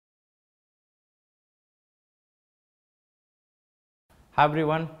Hi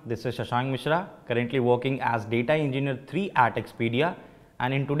everyone, this is Shashank Mishra, currently working as Data Engineer 3 at Expedia,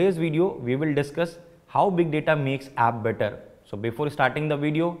 and in today's video we will discuss how big data makes app better. So before starting the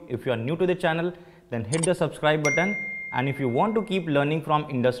video, if you are new to the channel, then hit the subscribe button, and if you want to keep learning from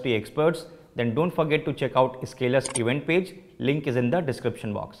industry experts, then don't forget to check out Scala's event page, link is in the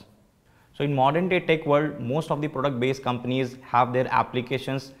description box. So in modern day tech world, most of the product based companies have their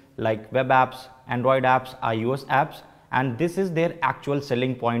applications like web apps, Android apps, iOS apps, and this is their actual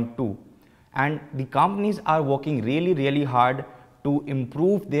selling point too. And the companies are working really hard to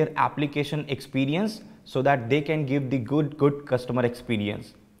improve their application experience so that they can give the good customer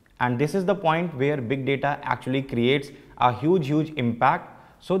experience. And this is the point where big data actually creates a huge impact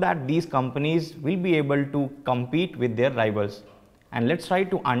so that these companies will be able to compete with their rivals. And let's try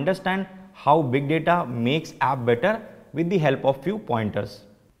to understand how big data makes app better with the help of few pointers.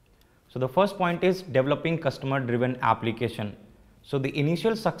 So the first point is developing customer driven application. So the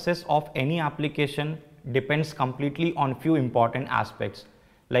initial success of any application depends completely on few important aspects,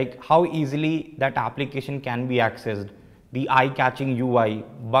 like how easily that application can be accessed, the eye-catching UI,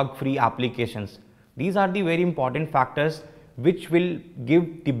 bug-free applications. These are the very important factors which will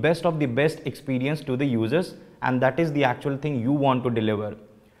give the best of the best experience to the users, and that is the actual thing you want to deliver.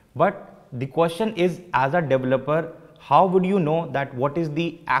 But the question is, as a developer, how would you know that what is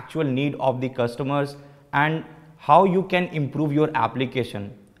the actual need of the customers and how you can improve your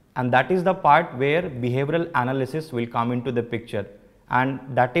application? And that is the part where behavioral analysis will come into the picture, and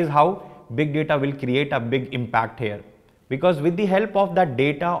that is how big data will create a big impact here. Because with the help of that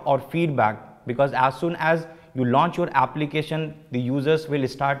data or feedback, because as soon as you launch your application, the users will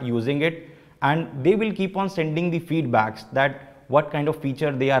start using it and they will keep on sending the feedbacks that what kind of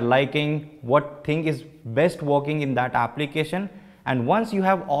feature they are liking, what thing is best working in that application. And once you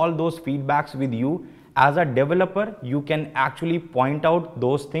have all those feedbacks with you, as a developer, you can actually point out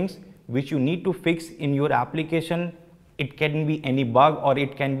those things which you need to fix in your application. It can be any bug or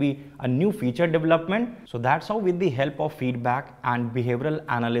it can be a new feature development. So that's how with the help of feedback and behavioral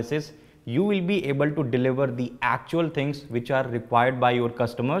analysis, you will be able to deliver the actual things which are required by your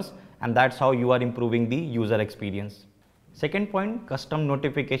customers, and that's how you are improving the user experience. Second point, custom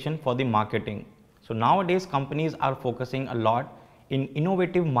notification for the marketing. So nowadays companies are focusing a lot in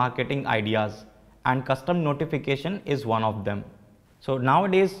innovative marketing ideas, and custom notification is one of them. So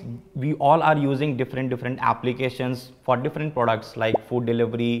nowadays we all are using different applications for different products like food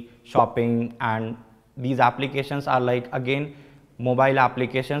delivery, shopping, and these applications are like again mobile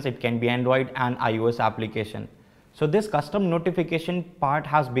applications. It can be Android and iOS application. So this custom notification part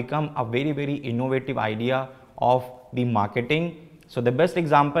has become a very innovative idea of the marketing. So the best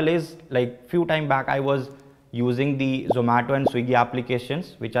example is like few time back I was using the Zomato and Swiggy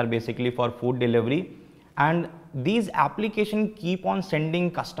applications, which are basically for food delivery, and these applications keep on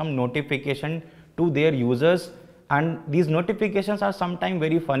sending custom notification to their users, and these notifications are sometimes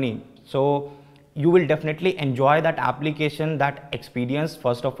very funny. So you will definitely enjoy that application, that experience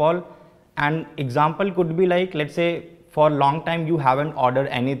first of all. An example could be like, let's say for a long time you haven't ordered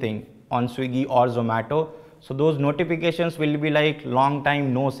anything on Swiggy or Zomato, so those notifications will be like long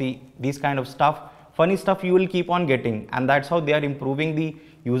time no see, these kind of stuff, funny stuff you will keep on getting, and that's how they are improving the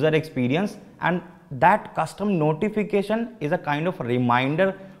user experience. And that custom notification is a kind of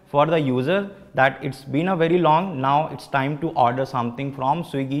reminder for the user that it's been a very long, now it's time to order something from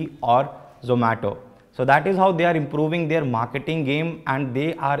Swiggy or Zomato. So that is how they are improving their marketing game, and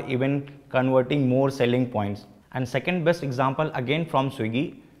they are even converting more selling points. And second best example again from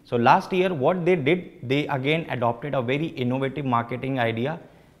Swiggy. So last year what they did, they again adopted a very innovative marketing idea.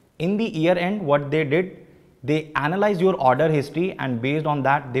 In the year end, what they did, they analyzed your order history, and based on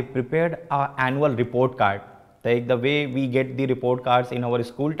that they prepared an annual report card, like the way we get the report cards in our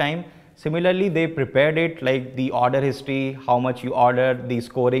school time. Similarly they prepared it, like the order history, how much you ordered, the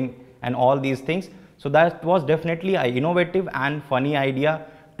scoring and all these things. So that was definitely an innovative and funny idea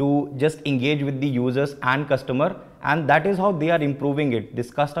to just engage with the users and customer, and that is how they are improving it.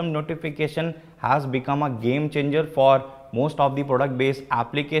 This custom notification has become a game changer for most of the product based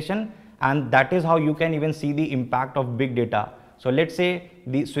application, and that is how you can even see the impact of big data. So let's say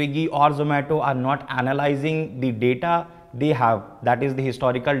the Swiggy or Zomato are not analyzing the data they have, that is the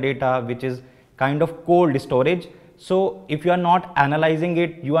historical data, which is kind of cold storage. So if you are not analyzing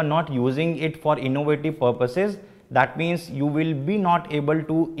it, you are not using it for innovative purposes, that means you will be not able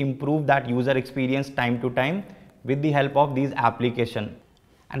to improve that user experience time to time with the help of these applications.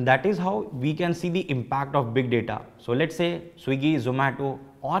 And that is how we can see the impact of big data. So let's say Swiggy, Zomato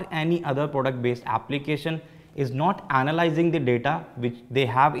or any other product based application is not analyzing the data which they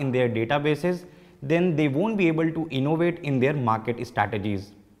have in their databases. then they won't be able to innovate in their market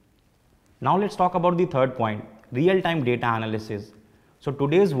strategies. Now let's talk about the third point, real-time data analysis. So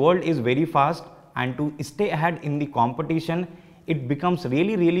today's world is very fast, and to stay ahead in the competition, it becomes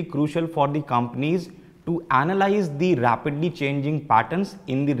really crucial for the companies to analyze the rapidly changing patterns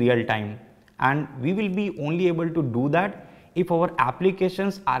in the real time. And we will be only able to do that if our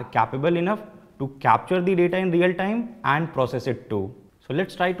applications are capable enough to capture the data in real time and process it too. So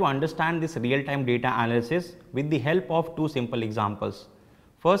let's try to understand this real-time data analysis with the help of two simple examples.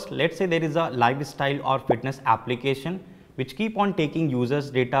 First, let's say there is a lifestyle or fitness application which keep on taking users'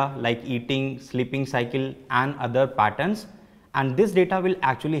 data like eating, sleeping cycle and other patterns, and this data will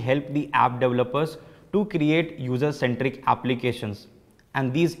actually help the app developers to create user-centric applications,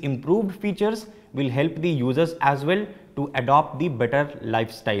 and these improved features will help the users as well to adopt the better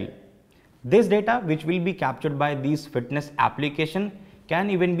lifestyle. This data, which will be captured by these fitness application, can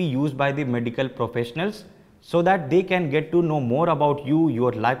even be used by the medical professionals so that they can get to know more about you,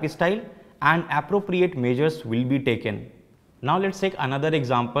 your lifestyle, and appropriate measures will be taken. Now let's take another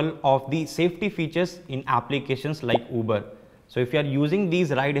example of the safety features in applications like Uber. So if you are using these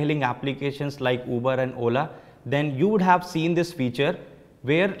ride hailing applications like Uber and Ola, then you would have seen this feature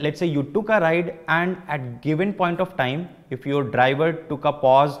where, let's say, you took a ride, and at given point of time, if your driver took a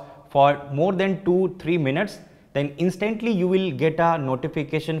pause for more than 2-3 minutes, then instantly you will get a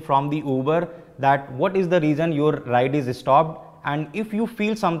notification from the Uber that what is the reason your ride is stopped. And if you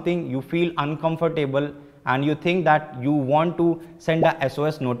feel something, you feel uncomfortable and you think that you want to send a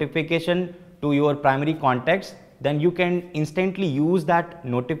SOS notification to your primary contacts, then you can instantly use that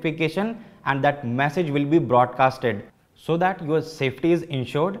notification and that message will be broadcasted so that your safety is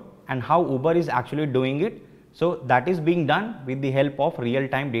ensured. And how Uber is actually doing it? So that is being done with the help of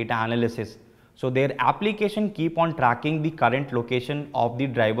real-time data analysis. So their application keep on tracking the current location of the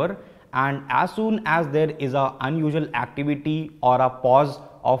driver, and as soon as there is a unusual activity or a pause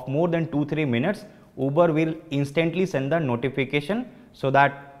of more than 2-3 minutes, Uber will instantly send the notification so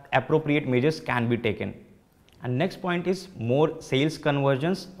that appropriate measures can be taken. And next point is more sales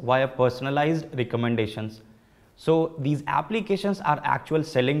conversions via personalized recommendations. So these applications are actual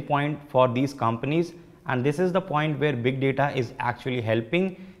selling point for these companies, and this is the point where big data is actually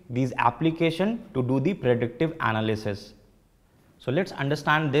helping these applications to do the predictive analysis. So let's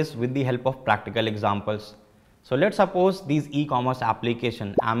understand this with the help of practical examples. So let's suppose these e-commerce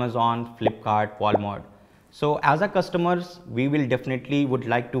application, Amazon, Flipkart, Walmart. So as a customers, we will definitely would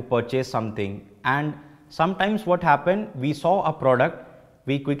like to purchase something, and sometimes what happened, we saw a product,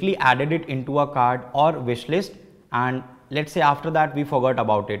 we quickly added it into a cart or wish list, and let's say after that we forgot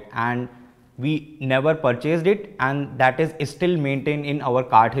about it and we never purchased it, and that is still maintained in our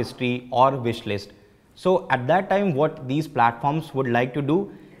cart history or wish list. So at that time, what these platforms would like to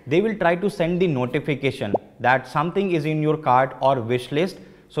do, they will try to send the notification that something is in your cart or wish list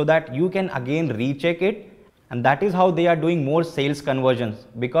so that you can again recheck it, and that is how they are doing more sales conversions,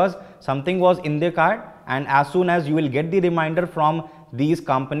 because something was in their cart, and as soon as you will get the reminder from these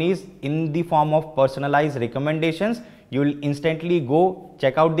companies in the form of personalized recommendations, you will instantly go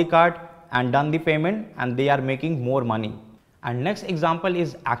check out the cart and done the payment, and they are making more money. And next example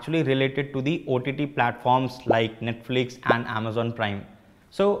is actually related to the OTT platforms like Netflix and Amazon Prime.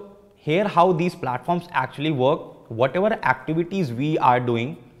 So here how these platforms actually work, whatever activities we are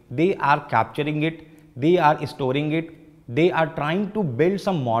doing, they are capturing it, they are storing it, they are trying to build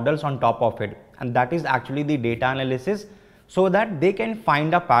some models on top of it, and that is actually the data analysis, so that they can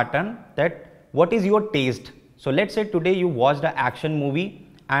find a pattern that what is your taste. So let's say today you watched an action movie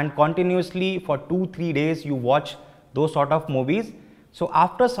and continuously for 2-3 days you watch those sort of movies. So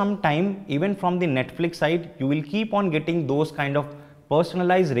after some time, even from the Netflix side, you will keep on getting those kind of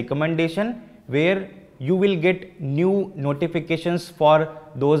personalized recommendation where you will get new notifications for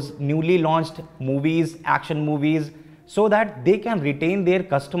those newly launched movies, action movies, so that they can retain their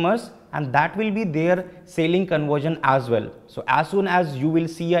customers, and that will be their selling conversion as well. So as soon as you will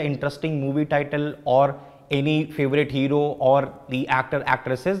see an interesting movie title or any favorite hero or the actor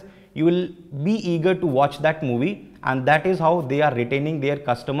actresses, you will be eager to watch that movie, and that is how they are retaining their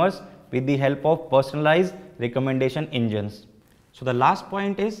customers with the help of personalized recommendation engines. So the last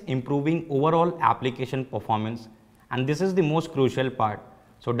point is improving overall application performance, and this is the most crucial part.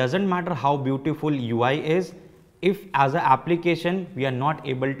 So doesn't matter how beautiful UI is, if as an application we are not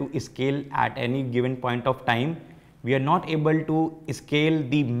able to scale at any given point of time, we are not able to scale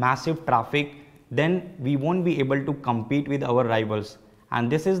the massive traffic, then we won't be able to compete with our rivals. And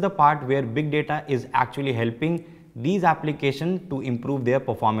this is the part where big data is actually helping these applications to improve their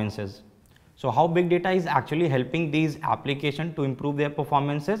performances. So how big data is actually helping these applications to improve their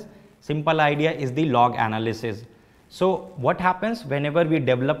performances? Simple idea is the log analysis. So what happens whenever we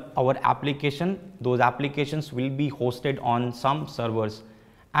develop our application, those applications will be hosted on some servers.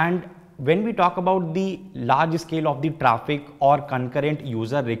 And when we talk about the large scale of the traffic or concurrent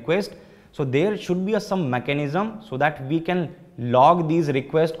user request, so there should be some mechanism so that we can log these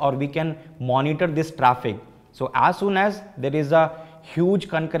requests or we can monitor this traffic. So as soon as there is a huge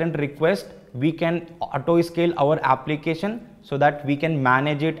concurrent request, we can auto scale our application so that we can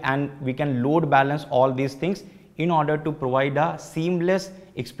manage it and we can load balance all these things in order to provide a seamless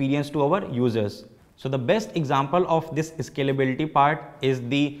experience to our users. So the best example of this scalability part is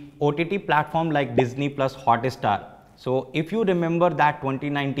the OTT platform like Disney plus Hotstar. So if you remember that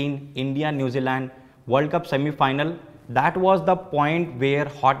 2019 India-New Zealand World Cup semi-final, that was the point where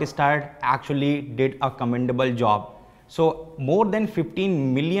Hotstar actually did a commendable job. So more than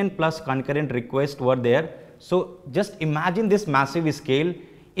 15 million plus concurrent requests were there. So just imagine this massive scale.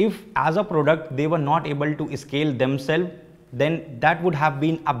 If as a product they were not able to scale themselves, then that would have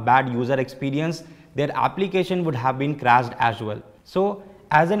been a bad user experience. Their application would have been crashed as well. So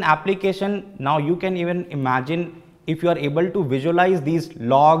as an application, now you can even imagine if you are able to visualize these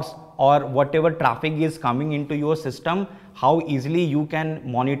logs or whatever traffic is coming into your system, how easily you can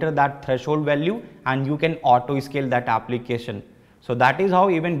monitor that threshold value and you can auto scale that application. So that is how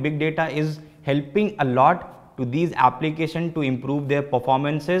even big data is helping a lot to these applications to improve their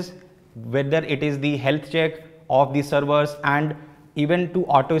performances, whether it is the health check of the servers and even to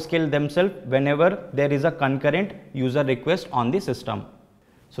auto scale themselves whenever there is a concurrent user request on the system.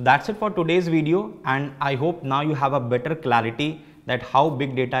 So that's it for today's video, and I hope now you have a better clarity that how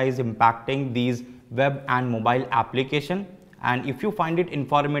big data is impacting these web and mobile application. And if you find it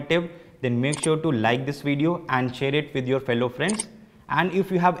informative, then make sure to like this video and share it with your fellow friends. And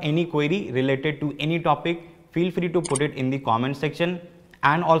if you have any query related to any topic, feel free to put it in the comment section,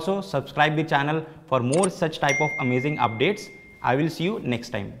 and also subscribe the channel for more such type of amazing updates. I will see you next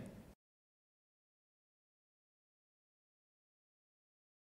time.